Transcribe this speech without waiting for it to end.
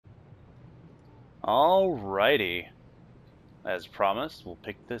Alrighty. As promised, we'll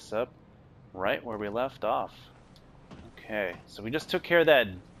pick this up right where we left off. Okay, so we just took care of that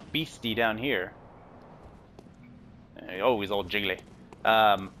beastie down here. Oh, he's all jiggly.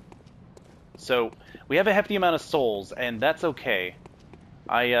 So we have a hefty amount of souls, and that's okay.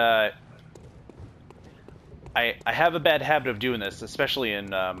 I have a bad habit of doing this, especially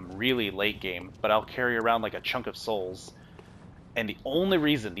in really late game, but I'll carry around like a chunk of souls. And the only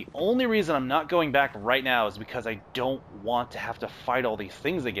reason I'm not going back right now is because I don't want to have to fight all these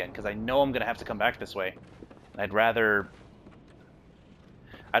things again, because I know I'm going to have to come back this way. I'd rather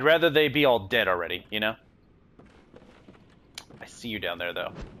they be all dead already, you know? I see you down there,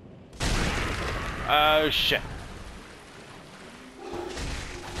 though. Oh, shit.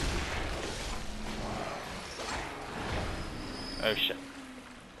 Oh, shit.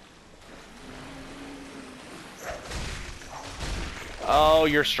 Oh,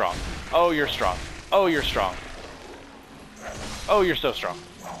 you're strong. Oh, you're strong. Oh, you're strong. Oh, you're so strong.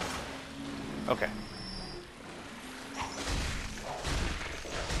 Okay.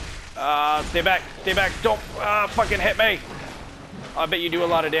 Stay back. Stay back. Don't fucking hit me. I bet you do a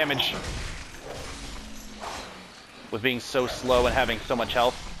lot of damage. With being so slow and having so much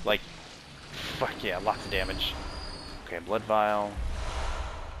health. Like, fuck yeah, lots of damage. Okay, blood vial.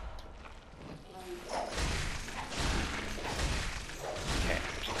 Okay,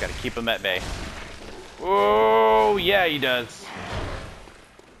 just gotta keep him at bay. Oh, yeah, he does.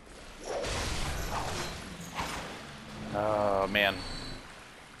 Oh, man.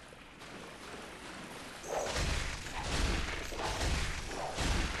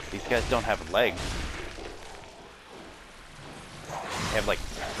 These guys don't have legs. They have, like,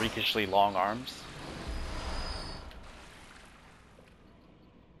 freakishly long arms.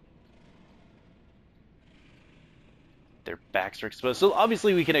 Their backs are exposed. So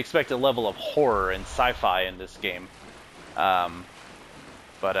obviously we can expect a level of horror and sci-fi in this game. Man,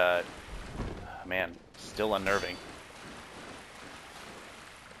 still unnerving.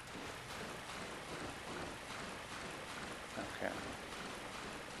 Okay.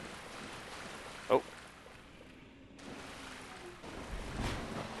 Oh.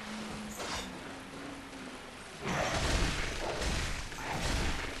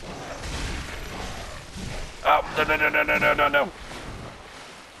 Oh, no, no, no, no, no, no, no, no.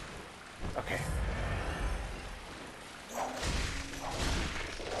 Okay.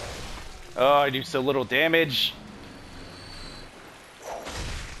 Oh, I do so little damage.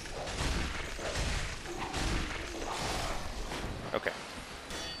 Okay.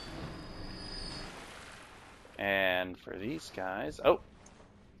 And for these guys... Oh!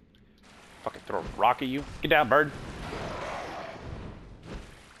 Fucking throw a rock at you. Get down, bird.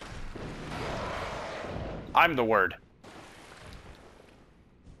 I'm the word.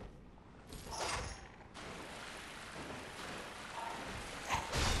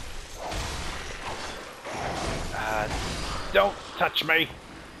 Don't touch me.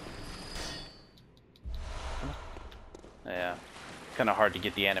 Yeah, kind of hard to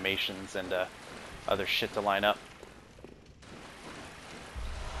get the animations and other shit to line up.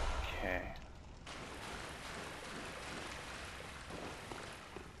 Okay.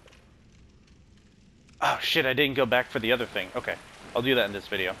 Oh shit! I didn't go back for the other thing. Okay, I'll do that in this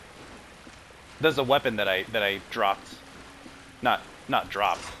video. There's a weapon that I dropped. Not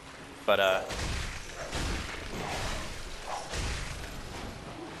dropped, but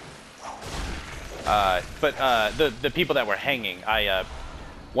the people that were hanging,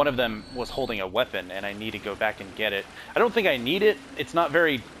 one of them was holding a weapon, and I need to go back and get it. I don't think I need it. It's not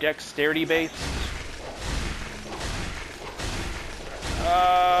very dexterity based.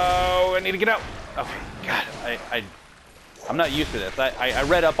 Oh, I need to get out. Okay, God, I'm not used to this. I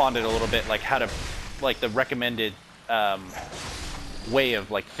read up on it a little bit, like how to, like the recommended way of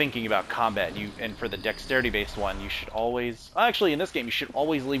like thinking about combat. And for the dexterity based one, you should always, actually in this game, you should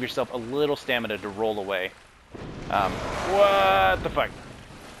always leave yourself a little stamina to roll away. What the fuck?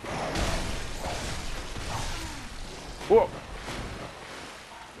 Whoa.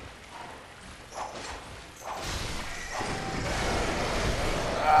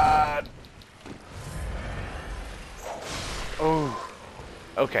 Oh.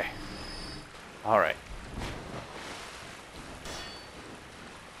 Okay. All right.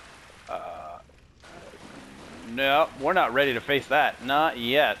 No, we're not ready to face that. Not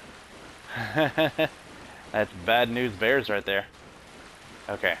yet. That's bad news bears right there.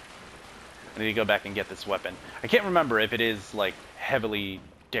 Okay. I need to go back and get this weapon. I can't remember if it is, like, heavily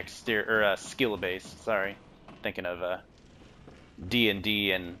skill based. Sorry. Thinking of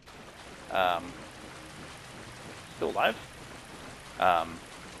D&D and still alive?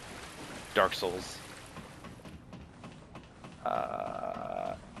 Dark Souls.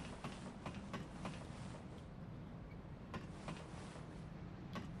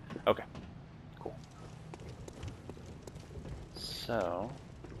 Okay, cool. So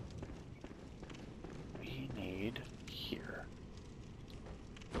we need here.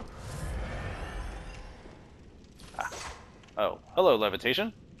 Ah. Oh, hello,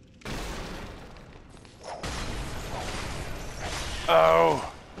 levitation.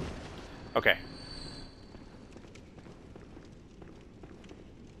 Oh. Okay.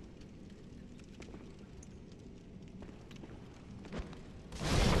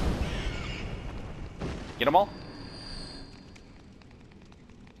 Get them all?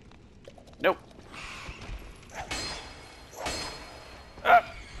 Nope.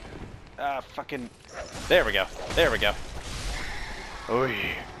 Fucking... There we go. There we go. Oh,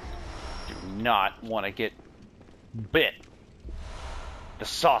 yeah. Do not want to get bit. The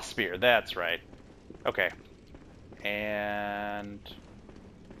saw spear, that's right. Okay. And...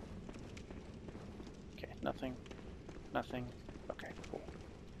 Okay, nothing. Nothing. Okay, cool.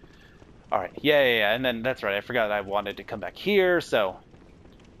 Alright, yeah, and then that's right, I forgot I wanted to come back here, so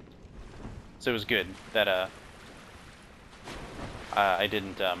it was good that, I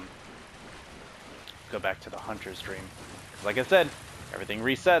didn't, go back to the Hunter's Dream. Like I said, everything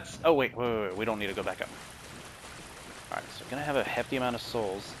resets. Oh, wait, we don't need to go back up. Alright, so we're gonna have a hefty amount of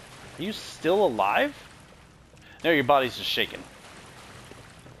souls. Are you still alive? No, your body's just shaking.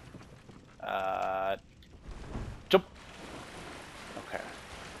 Jump! Okay.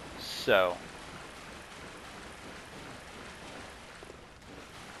 So...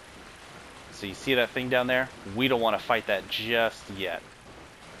 So you see that thing down there? We don't want to fight that just yet.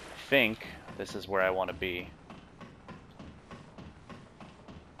 I think this is where I want to be.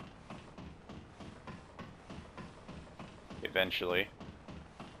 Eventually.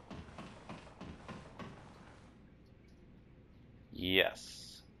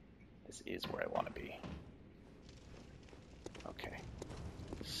 Yes. This is where I want to be. Okay.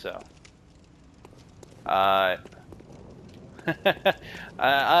 So. I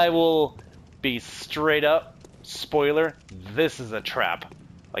will be straight up. Spoiler, this is a trap.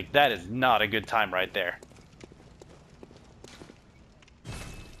 Like, that is not a good time right there.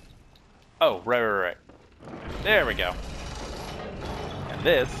 Oh, right. There we go. And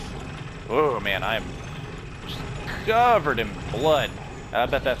this... Oh, man, I'm just covered in blood. I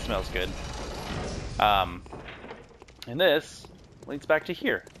bet that smells good. And this leads back to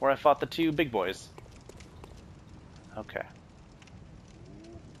here, where I fought the two big boys. Okay.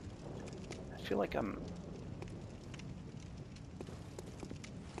 I feel like I'm...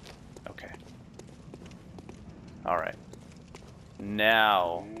 Okay. Alright.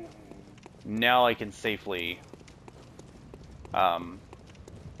 Now I can safely... Let's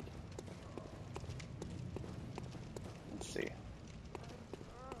see.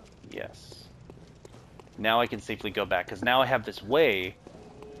 Yes. Now I can safely go back, because now I have this way.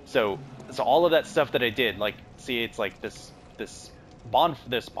 So all of that stuff that I did, like, see, it's like this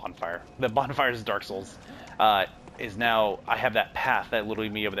bonfire. The bonfire's Dark Souls. Is now, I have that path that will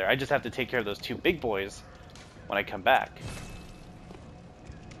lead me over there. I just have to take care of those two big boys when I come back.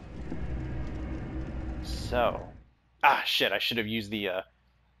 So, shit, I should have used the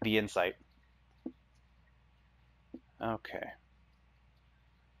insight. Okay.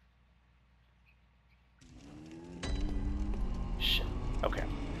 Shit. Okay.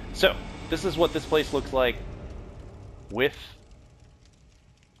 So, this is what this place looks like with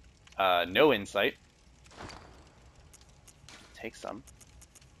no insight. Take some.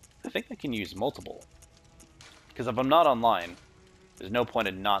 I think I can use multiple. Because if I'm not online, there's no point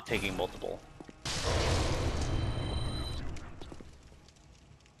in not taking multiple.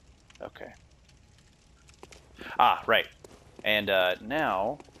 Okay. Right. And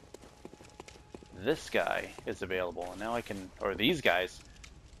now this guy is available. And now I can, or these guys,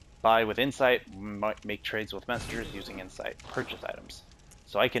 buy with insight, make trades with messengers using insight, purchase items.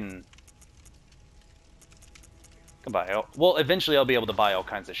 So I can buy. Well, eventually I'll be able to buy all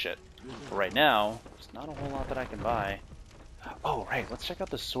kinds of shit. But right now, there's not a whole lot that I can buy. Oh, right. Let's check out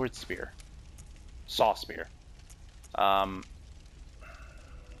the sword spear. Saw spear. No.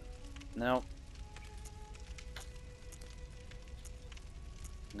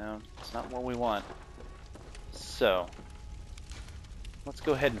 No, it's not what we want. So, let's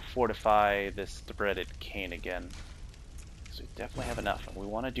go ahead and fortify this threaded cane again. Because we definitely have enough, and we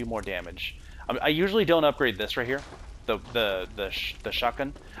want to do more damage. I usually don't upgrade this right here, the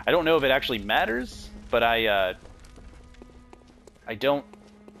shotgun. I don't know if it actually matters, but I don't.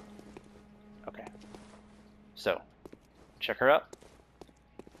 Okay. So, check her out.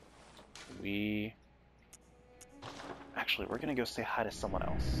 we... Actually, we're gonna go say hi to someone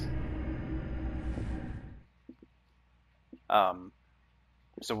else.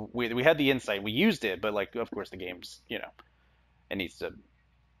 So we had the insight, we used it, but like, of course, the game's, you know, it needs to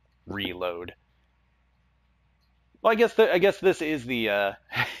reload. Well, I guess this is the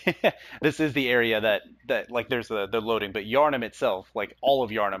this is the area that like there's the loading, but Yarnum itself, like all of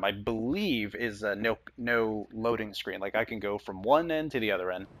Yarnum, I believe is no loading screen. Like I can go from one end to the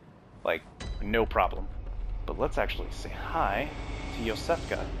other end, like no problem. But let's actually say hi to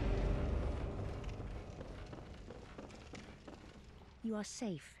Yosefka. You are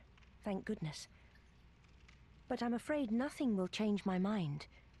safe, thank goodness. But I'm afraid nothing will change my mind.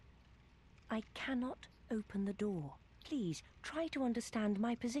 I cannot open the door. Please, try to understand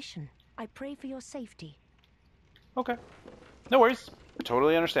my position. I pray for your safety. Okay, no worries.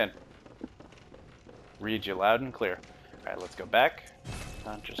 Totally understand. Read you loud and clear. All right, let's go back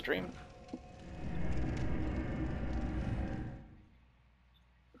onto stream.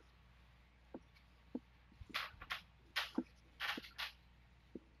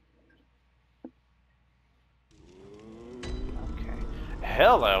 Okay.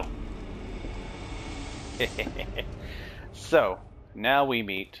 Hello. So, now we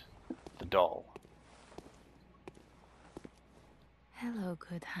meet the doll. Hello,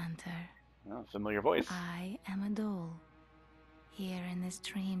 good hunter. Oh, familiar voice. I am a doll, here in this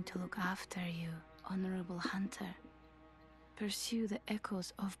dream to look after you, honorable hunter. Pursue the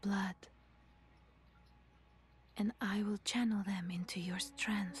echoes of blood, and I will channel them into your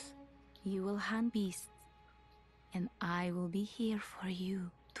strength. You will hunt beasts, and I will be here for you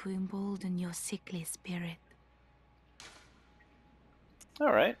to embolden your sickly spirit.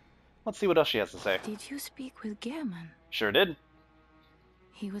 All right. Let's see what else she has to say. Did you speak with Gehrman? Sure did.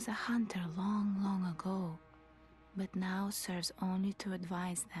 He was a hunter long, long ago, but now serves only to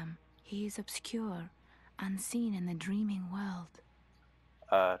advise them. He is obscure, unseen in the dreaming world.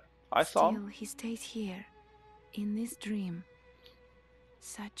 I saw Still, him. he stays here, in this dream.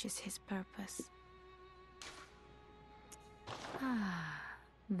 Such is his purpose. Ah,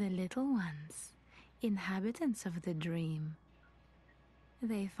 the little ones, inhabitants of the dream.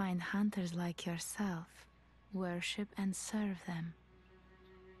 They find hunters like yourself, worship and serve them.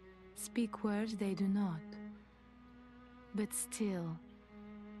 Speak words they do not. But still,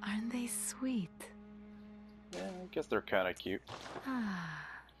 aren't they sweet? Yeah, I guess they're kind of cute. Ah,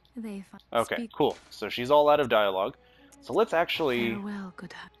 they find... Okay, cool. So she's all out of dialogue. So let's actually... Farewell,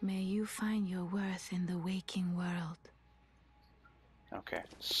 good heart. May you find your worth in the waking world. Okay,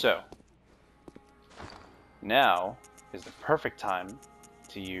 so... Now is the perfect time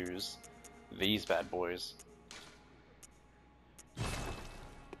to use these bad boys.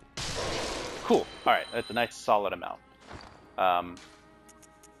 Cool. Alright, that's a nice solid amount.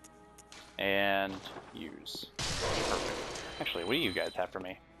 And use. Perfect. Actually, what do you guys have for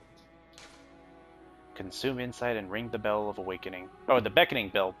me? Consume insight and ring the bell of awakening. Oh, the beckoning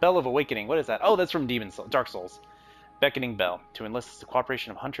bell. Bell of awakening. What is that? Oh, that's from Dark Souls. Beckoning bell. To enlist the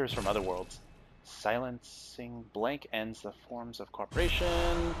cooperation of hunters from other worlds. Silencing blank ends the forms of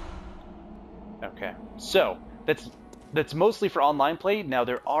cooperation. Okay. So, that's mostly for online play. Now,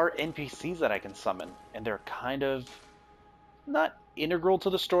 there are NPCs that I can summon, and they're kind of not integral to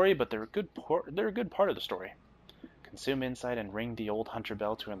the story, but they're a good part of the story. Consume insight and ring the old hunter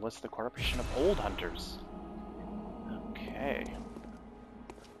bell to enlist the cooperation of old hunters. Okay.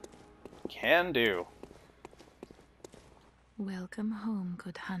 Can do. Welcome home,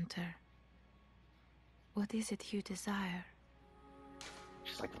 good hunter. What is it you desire?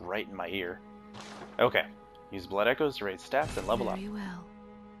 She's like right in my ear. Okay. Use blood echoes to raise stats and level up. Very well.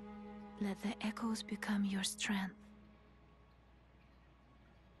 Let the echoes become your strength.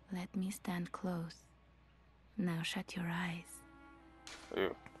 Let me stand close. Now shut your eyes.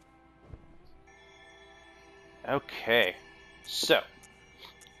 Ooh. Okay. So,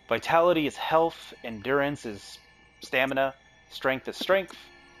 vitality is health, endurance is stamina, strength is strength,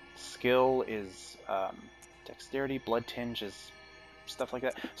 skill is dexterity, blood tinge is stuff like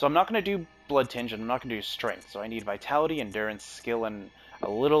that. So I'm not going to do blood tinge and I'm not going to do strength. So I need vitality, endurance, skill, and a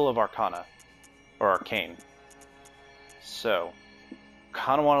little of arcana, or arcane. So,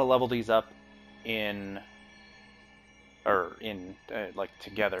 kind of want to level these up like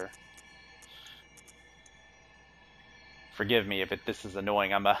together. Forgive me if this is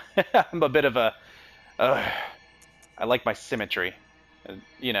annoying. I'm I'm a bit of a I like my symmetry.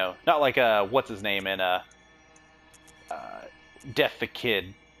 You know, not like what's his name in Death the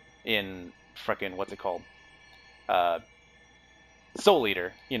Kid in frickin' what's it called? Soul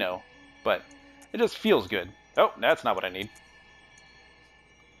Eater, you know, but it just feels good. Oh, that's not what I need.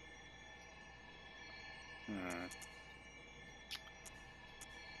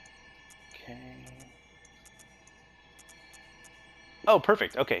 Okay. Oh,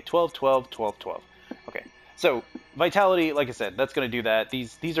 perfect. Okay, 12, 12, 12, 12. Okay, so vitality, like I said, that's going to do that.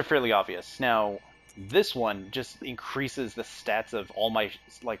 These are fairly obvious. Now, this one just increases the stats of all my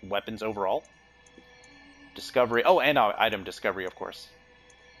like weapons overall. Discovery. Oh, and item discovery, of course.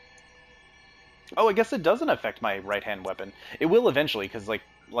 Oh, I guess it doesn't affect my right-hand weapon. It will eventually, because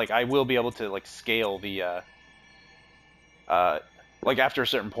like I will be able to like scale the like after a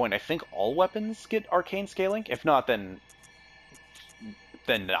certain point. I think all weapons get arcane scaling. If not, then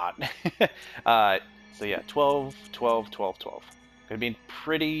not. So yeah, 12, 12, 12, 12. Could be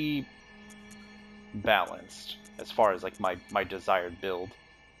pretty balanced as far as like my desired build.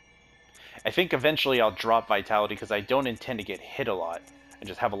 I think eventually I'll drop vitality because I don't intend to get hit a lot and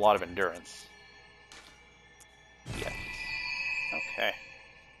just have a lot of endurance. Yes. Okay.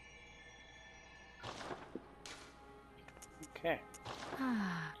 Okay.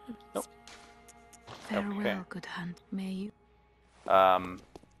 Ah. Nope. Farewell, Okay. good hunt. May you. And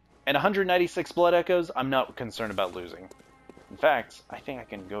 196 blood echoes, I'm not concerned about losing. In fact, I think I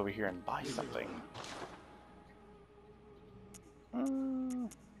can go over here and buy something.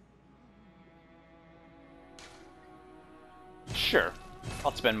 Sure.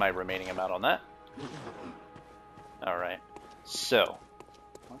 I'll spend my remaining amount on that. Alright. So,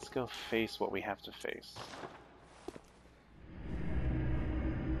 let's go face what we have to face.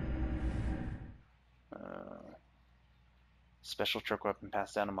 Special trick weapon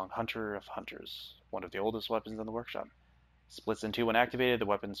passed down among Hunter of Hunters. One of the oldest weapons in the workshop. Splits in two when activated. The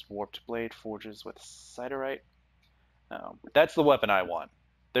weapon's warped blade forges with siderite. That's the weapon I want.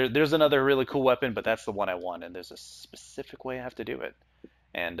 There's another really cool weapon, but that's the one I want, and there's a specific way I have to do it.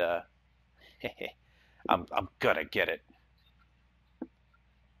 And, I'm gonna get it.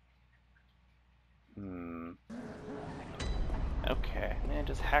 Okay, man,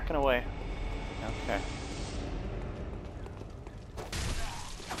 just hacking away. Okay.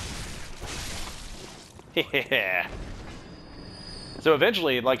 Yeah. So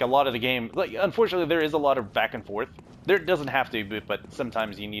eventually, like a lot of the game, like unfortunately there is a lot of back and forth. There doesn't have to be, but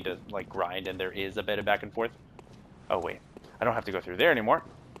sometimes you need to like grind, and there is a bit of back and forth. Oh wait, I don't have to go through there anymore.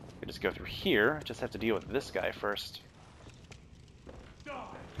 I just go through here. I just have to deal with this guy first.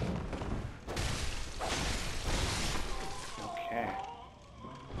 Okay.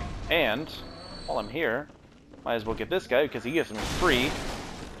 And while I'm here, might as well get this guy because he gives me free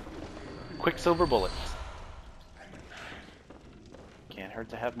Quicksilver bullets. Can't hurt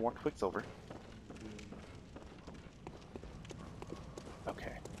to have more Quicksilver.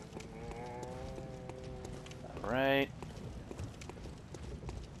 Okay. Alright.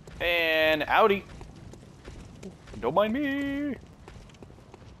 And outie! Don't mind me!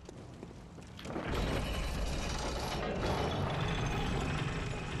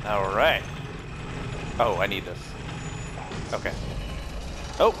 Alright. Oh, I need this. Okay.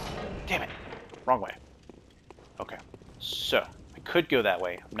 Oh! Damn it! Wrong way. Okay. So, I could go that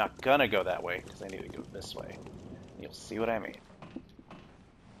way. I'm not gonna go that way, because I need to go this way. You'll see what I mean.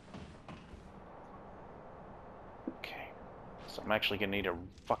 Okay. So I'm actually gonna need to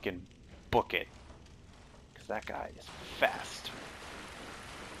fucking book it. Because that guy is fast.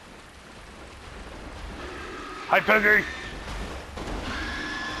 Hi, Peggy!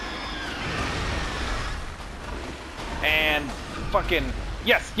 And fucking...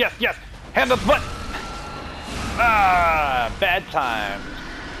 Yes, yes, yes! Hand up the butt! Ah, bad time.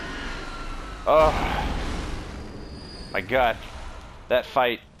 Oh my god, that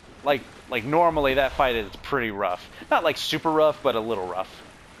fight, like normally that fight is pretty rough. Not like super rough, but a little rough.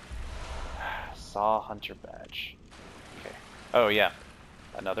 Saw Hunter badge. Okay. Oh yeah,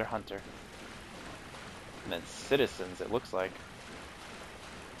 another hunter. And then citizens, it looks like.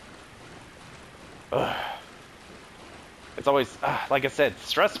 Ugh. It's always, like I said,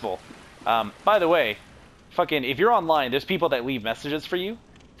 stressful. By the way, fucking, if you're online, there's people that leave messages for you.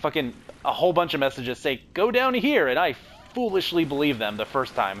 Fucking, a whole bunch of messages say, go down here, and I foolishly believed them the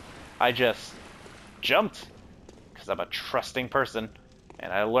first time. I just jumped, because I'm a trusting person,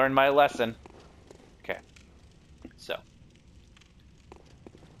 and I learned my lesson. Okay, so,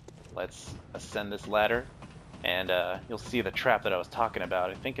 let's ascend this ladder, and you'll see the trap that I was talking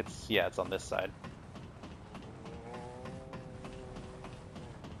about. I think it's, yeah, it's on this side.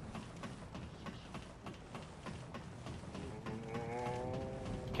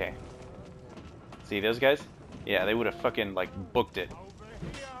 Okay. See those guys? Yeah, they would have fucking, like, booked it.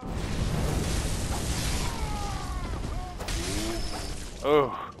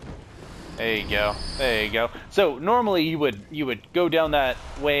 Oh. There you go. There you go. So, normally you would go down that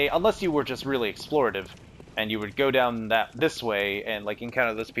way, unless you were just really explorative. and you would go down this way and like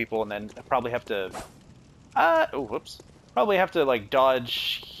encounter those people, and then probably have to oh whoops, probably have to like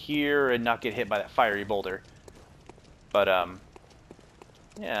dodge here and not get hit by that fiery boulder. But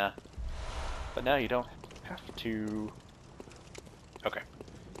yeah, but now you don't have to. Okay,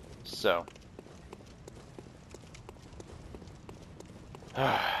 so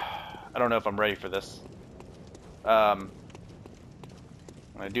I don't know if I'm ready for this. I'm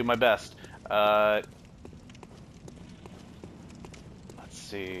gonna do my best. Let's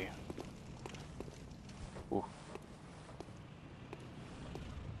see. Ooh.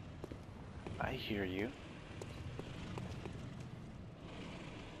 I hear you.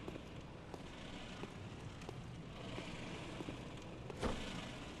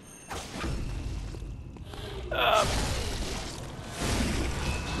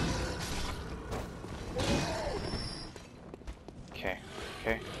 Okay,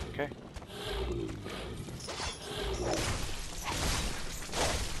 okay, okay.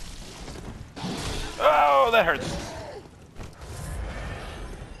 Oh, that hurts.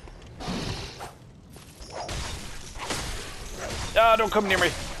 Ah, don't come near me.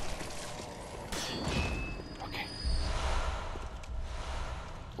 Okay.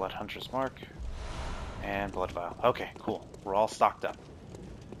 Blood Hunter's Mark. And Blood Vial. Okay, cool. We're all stocked up.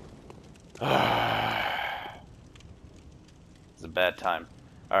 It's a bad time.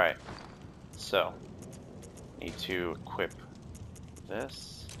 Alright. So, need to equip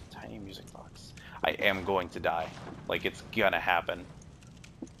this tiny music box. I am going to die. Like, it's gonna happen.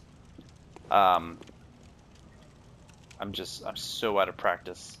 I'm so out of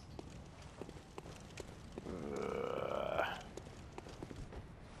practice.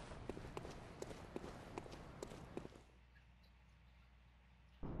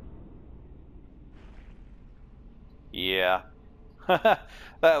 Yeah.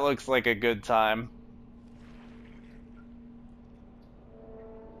 That looks like a good time.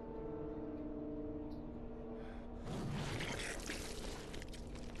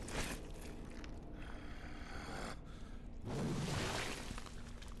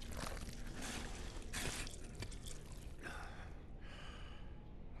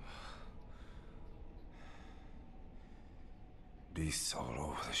 Beasts all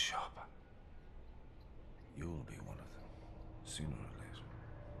over the shop. You'll be one of them, sooner or later.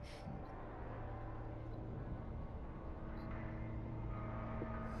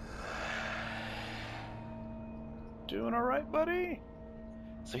 Doing all right, buddy?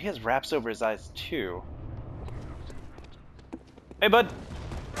 So he has wraps over his eyes too. Hey, bud.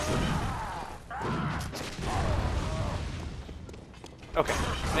 Okay.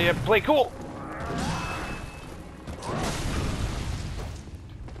 Yeah, play cool.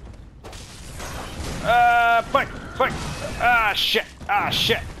 Fuck, fuck. Ah, shit. Ah,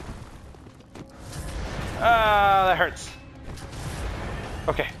 shit. Ah, that hurts.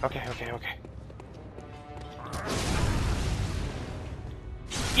 Okay, okay, okay, okay.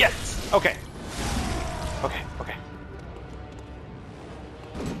 Yes! Okay. Okay, okay.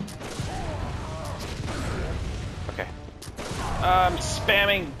 Okay. I'm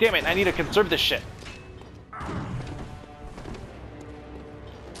spamming. Damn it, I need to conserve this shit.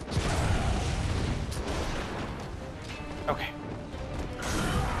 Okay.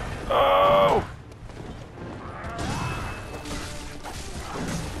 Oh!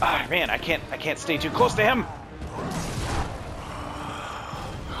 Ah, man, I can't stay too close to him.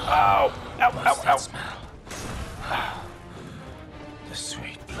 Ow! Ow! Ow! Ow! Smell. The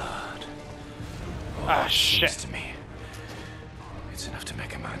sweet blood. Ah, It shit. seems to me, it's enough to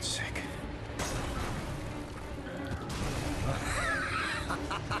make a man sick.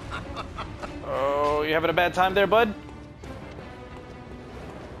 Oh, you having a bad time there, bud?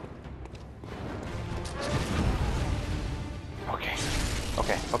 Okay.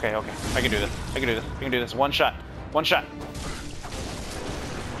 Okay, okay, okay. I can do this. I can do this. I can do this. One shot. One shot.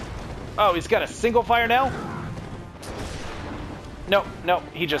 Oh, he's got a single fire now? No, no,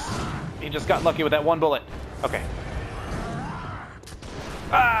 he just got lucky with that one bullet. Okay.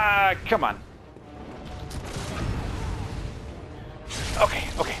 Ah, come on. Okay,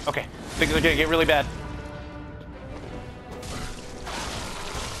 okay, okay. Things are gonna get really bad.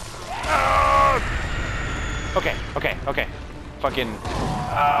 Ah! Okay, okay, okay. Fucking.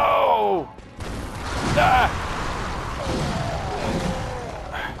 Oh! Ah!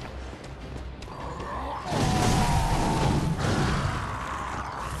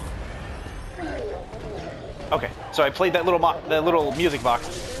 Okay, so I played that little music box,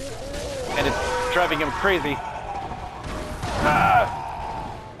 and it's driving him crazy. Ah!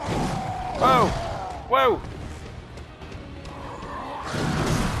 Whoa! Whoa!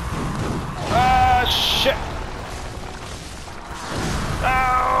 Ah! shit!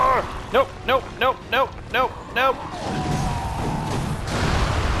 Ah! Nope, nope, nope, nope, nope, nope.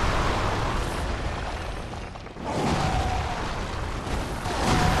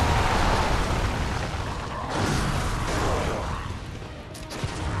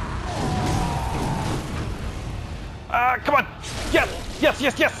 Come on! Yes! Yes,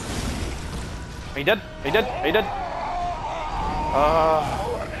 yes, yes! Are you dead? Are you dead? Are you dead?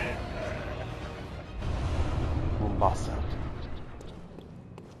 Mombasa.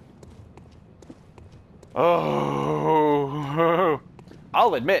 Oh!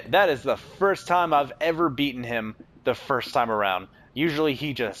 I'll admit, that is the first time I've ever beaten him the first time around. Usually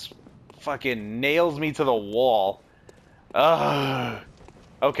he just fucking nails me to the wall.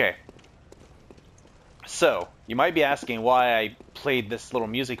 Okay. So, you might be asking why I played this little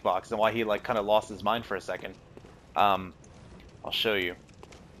music box and why he like kind of lost his mind for a second. I'll show you.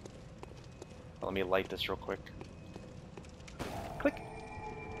 Let me light this real quick. Click.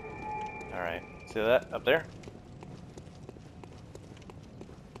 Alright, see that up there?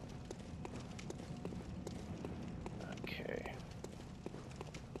 Okay.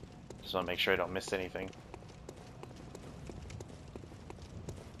 Just want to make sure I don't miss anything.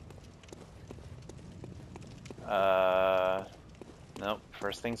 Nope.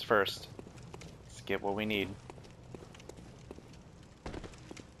 First things first. Let's get what we need.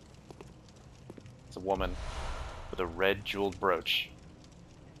 It's a woman with a red jeweled brooch.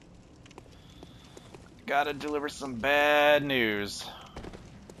 Gotta deliver some bad news.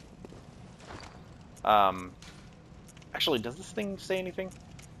 Actually, does this thing say anything?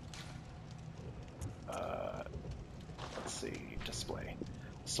 Let's see. Display.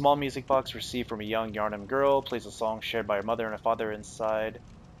 Small music box received from a young Yarnum girl. Plays a song shared by her mother and a father inside.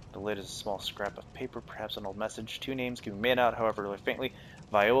 The lid is a small scrap of paper, perhaps an old message. Two names can be made out, however, really faintly.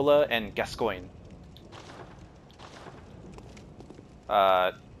 Viola and Gascoigne.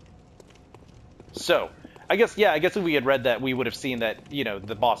 So, I guess if we had read that, we would have seen that, you know,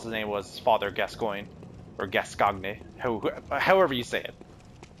 the boss's name was Father Gascoigne. Or Gascogne. However you say it.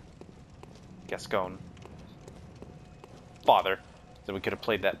 Gascogne. Father. So we could have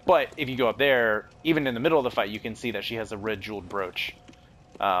played that. But if you go up there, even in the middle of the fight, you can see that she has a red jeweled brooch.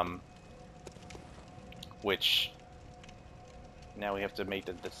 Which, now we have to make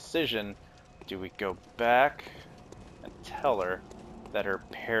the decision. Do we go back and tell her that her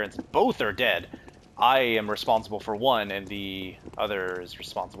parents both are dead? I am responsible for one, and the other is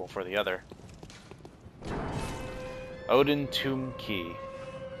responsible for the other. Odin Tomb Key.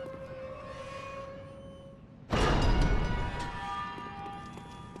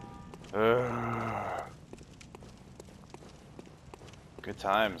 Good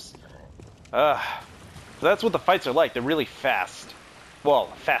times. So that's what the fights are like. They're really fast. Well,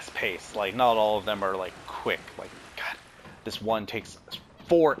 fast-paced. Like, not all of them are, like, quick. Like, God, this one takes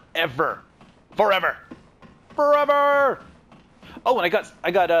forever. Forever! Forever! Oh, and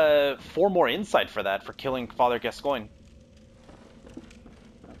I got 4 more insight for that, for killing Father Gascoigne.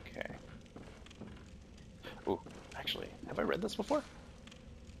 Okay. Ooh, actually, have I read this before?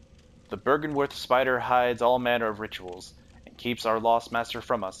 The Bergenworth spider hides all manner of rituals, and keeps our lost master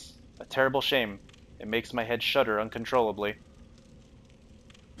from us. A terrible shame. It makes my head shudder uncontrollably.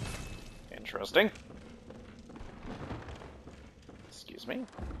 Interesting. Excuse me.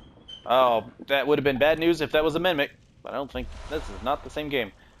 Oh, that would have been bad news if that was a mimic, but I don't think this is not the same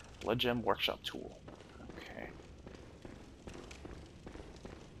game. Blood Gem Workshop Tool. Okay.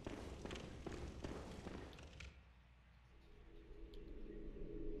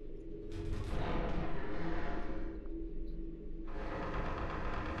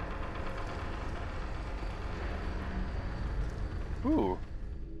 Ooh.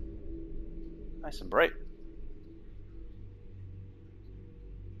 Nice and bright.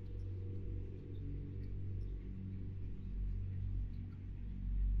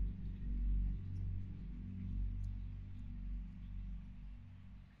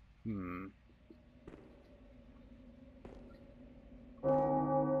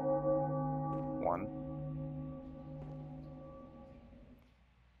 One.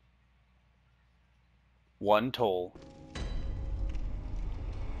 One toll.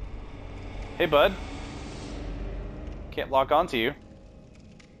 Hey, bud. Can't lock onto you.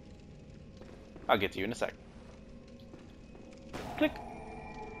 I'll get to you in a sec. Click.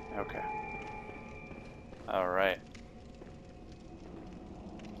 Okay. Alright.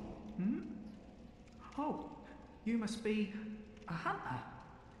 Oh, you must be a hunter.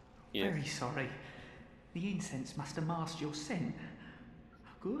 Yes. Very sorry. The incense must have masked your scent.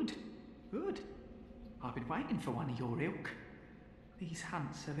 Good, good. I've been waiting for one of your ilk. These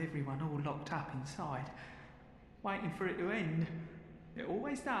hunts have everyone all locked up inside, waiting for it to end. It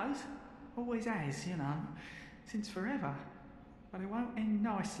always does. Always has, you know, since forever. But it won't end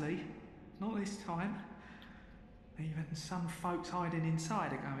nicely. Not this time. Even some folks hiding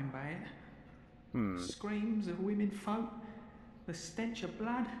inside are going bad. Screams of women folk, the stench of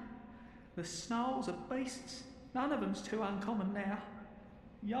blood, the snarls of beasts. None of them's too uncommon now.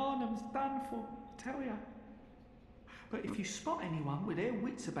 Yarnum's done for, I tell ya. But if you spot anyone with their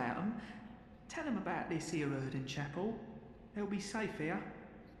wits about them, tell them about this here Erden Chapel. They'll be safe here.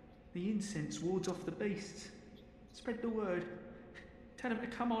 The incense wards off the beasts. Spread the word. Tell them to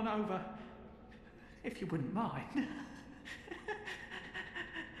come on over. If you wouldn't mind.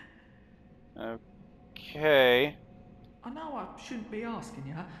 Okay. I know I shouldn't be asking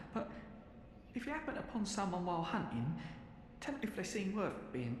you, but if you happen upon someone while hunting, tell them if they seem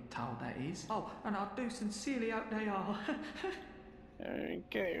worth being told, that is. Oh, and I do sincerely hope they are.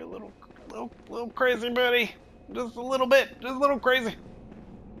 Okay, you're a little crazy, buddy. Just a little bit. Just a little crazy.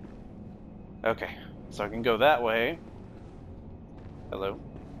 Okay, so I can go that way. Hello?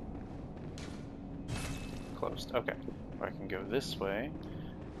 Closed. Okay. Or I can go this way.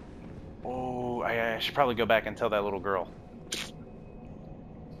 Oh, I should probably go back and tell that little girl.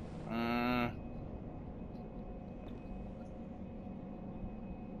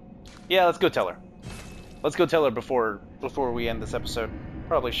 Yeah, let's go tell her. Let's go tell her before we end this episode.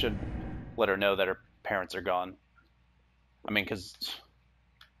 Probably should let her know that her parents are gone. I mean, because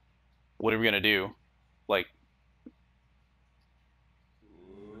what are we gonna do? Like,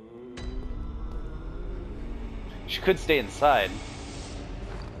 she could stay inside.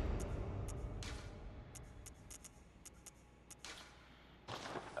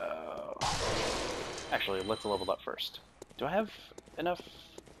 Actually, let's level up first. Do I have enough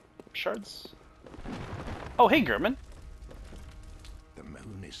shards? Oh, hey, German. The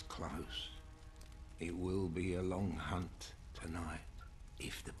moon is close. It will be a long hunt tonight.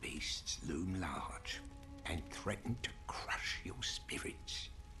 If the beasts loom large and threaten to crush your spirits,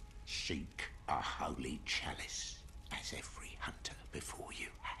 seek a holy chalice, as every hunter before you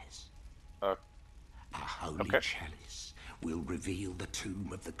has. A holy chalice will reveal the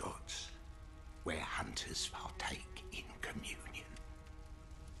tomb of the gods, where hunters partake in communion.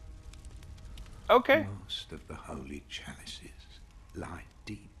 Okay. Most of the holy chalices lie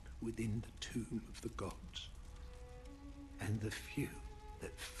deep within the tomb of the gods, and the few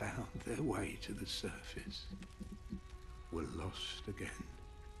that found their way to the surface were lost again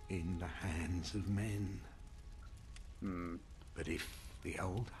in the hands of men. But if the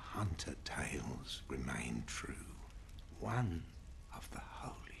old hunter tales remain true, one of the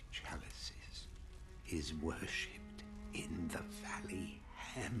holy chalices is worshipped in the valley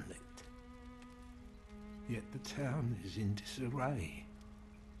hamlet. Yet the town is in disarray.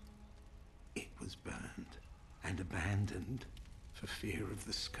 It was burned and abandoned for fear of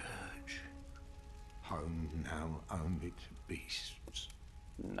the scourge. Home now only to beasts.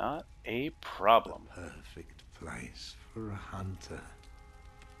 Not a problem. Perfect place for a hunter,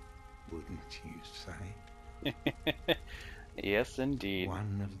 wouldn't you say? Yes, indeed.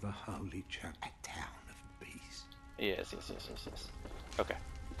 One of the holy a town of beasts. Yes. Okay.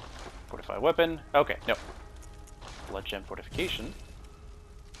 Fortified weapon. Okay, no. Blood gem fortification.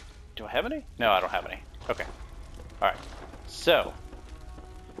 Do I have any? No, I don't have any. Okay. Alright. So.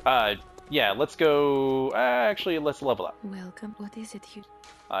 Yeah, let's go. Actually, let's level up. Welcome. What is it you?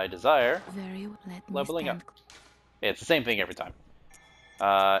 I desire Very well. Let me leveling up. stand. Yeah, it's the same thing every time.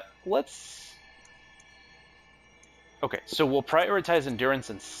 Let's... Okay, so we'll prioritize endurance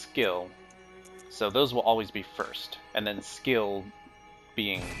and skill. So those will always be first. And then skill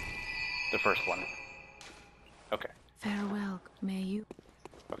being the first one. Okay. Farewell. May you?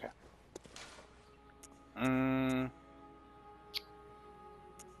 Okay.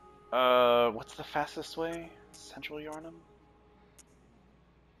 What's the fastest way? Central Yarnum?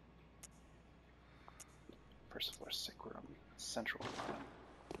 First floor sick room. Central Yarnum.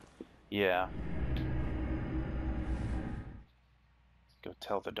 Yeah. Go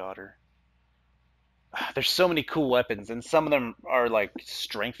tell the daughter. There's so many cool weapons, and some of them are like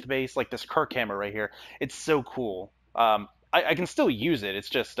strength based, like this Kirk hammer right here. It's so cool. I can still use it. It's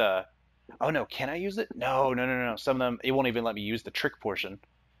just oh no, can I use it? No. Some of them it won't even let me use the trick portion,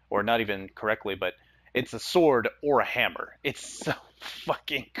 or not even correctly. But it's a sword or a hammer. It's so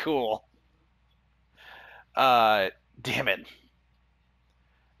fucking cool. Damn it.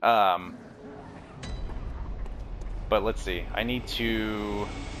 But let's see. I need to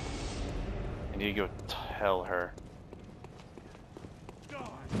go tell her.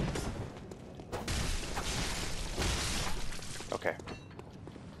 Okay.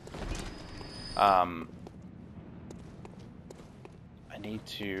 I need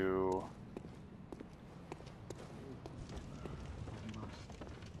to...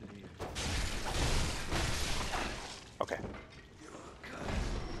 Okay.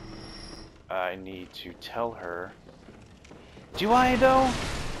 I need to tell her... Do I, though?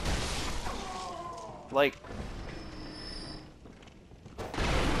 Like...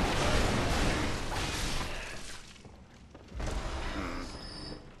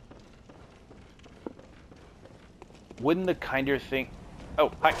 Wouldn't the kinder thing...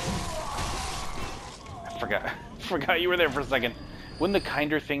 Oh, hi. I forgot. Forgot you were there for a second. Wouldn't the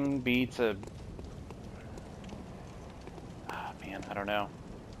kinder thing be to... Ah, man, I don't know.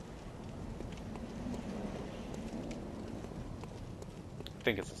 I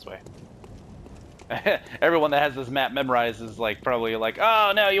think it's this way. Everyone that has this map memorized is like probably like,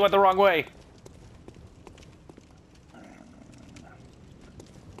 oh no, you went the wrong way.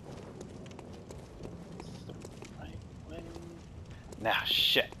 Nah,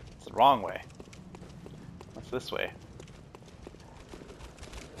 shit. It's the wrong way. What's this way?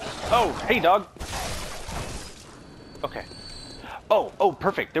 Oh, hey, dog. Okay. Oh,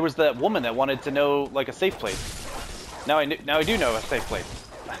 perfect. There was that woman that wanted to know like a safe place. Now I do know a safe place.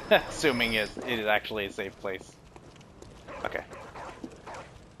 Assuming it is actually a safe place. Okay. All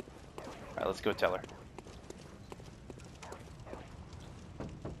right, let's go tell her.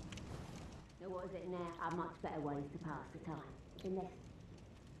 So what is it now? Are much better ways to pass the time. Unless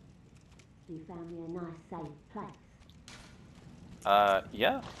you found me a nice, safe place.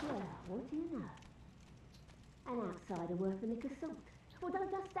 Yeah. Well, what do you know? An outsider worth a lick of salt. Well, don't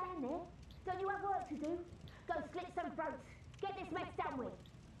just stand there. Don't you have work to do? Go slit some throats. Get this mess done with.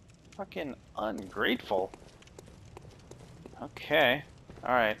 Fucking ungrateful. Okay.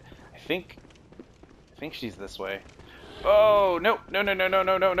 All right. I think she's this way. Oh no! No! No! No! No!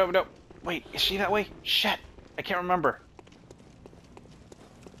 No! No! No! No! Wait, is she that way? Shit! I can't remember.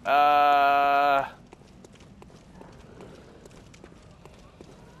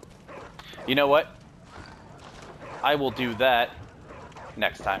 You know what? I will do that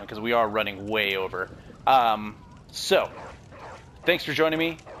next time because we are running way over. So, thanks for joining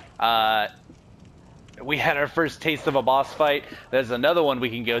me. We had our first taste of a boss fight. There's another one we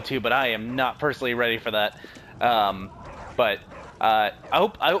can go to, but I am not personally ready for that. I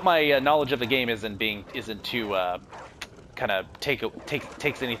hope my knowledge of the game isn't too kind of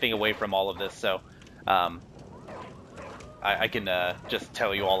takes anything away from all of this. So I can just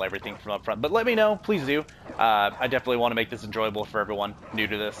tell you all everything from up front. But let me know, please do. I definitely want to make this enjoyable for everyone new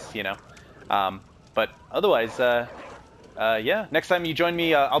to this, you know. But otherwise, yeah. Next time you join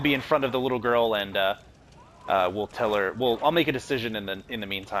me, I'll be in front of the little girl, and we'll tell her. I'll make a decision in the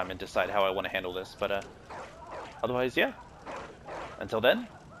meantime and decide how I want to handle this. But otherwise, yeah. Until then,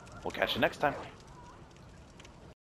 we'll catch you next time.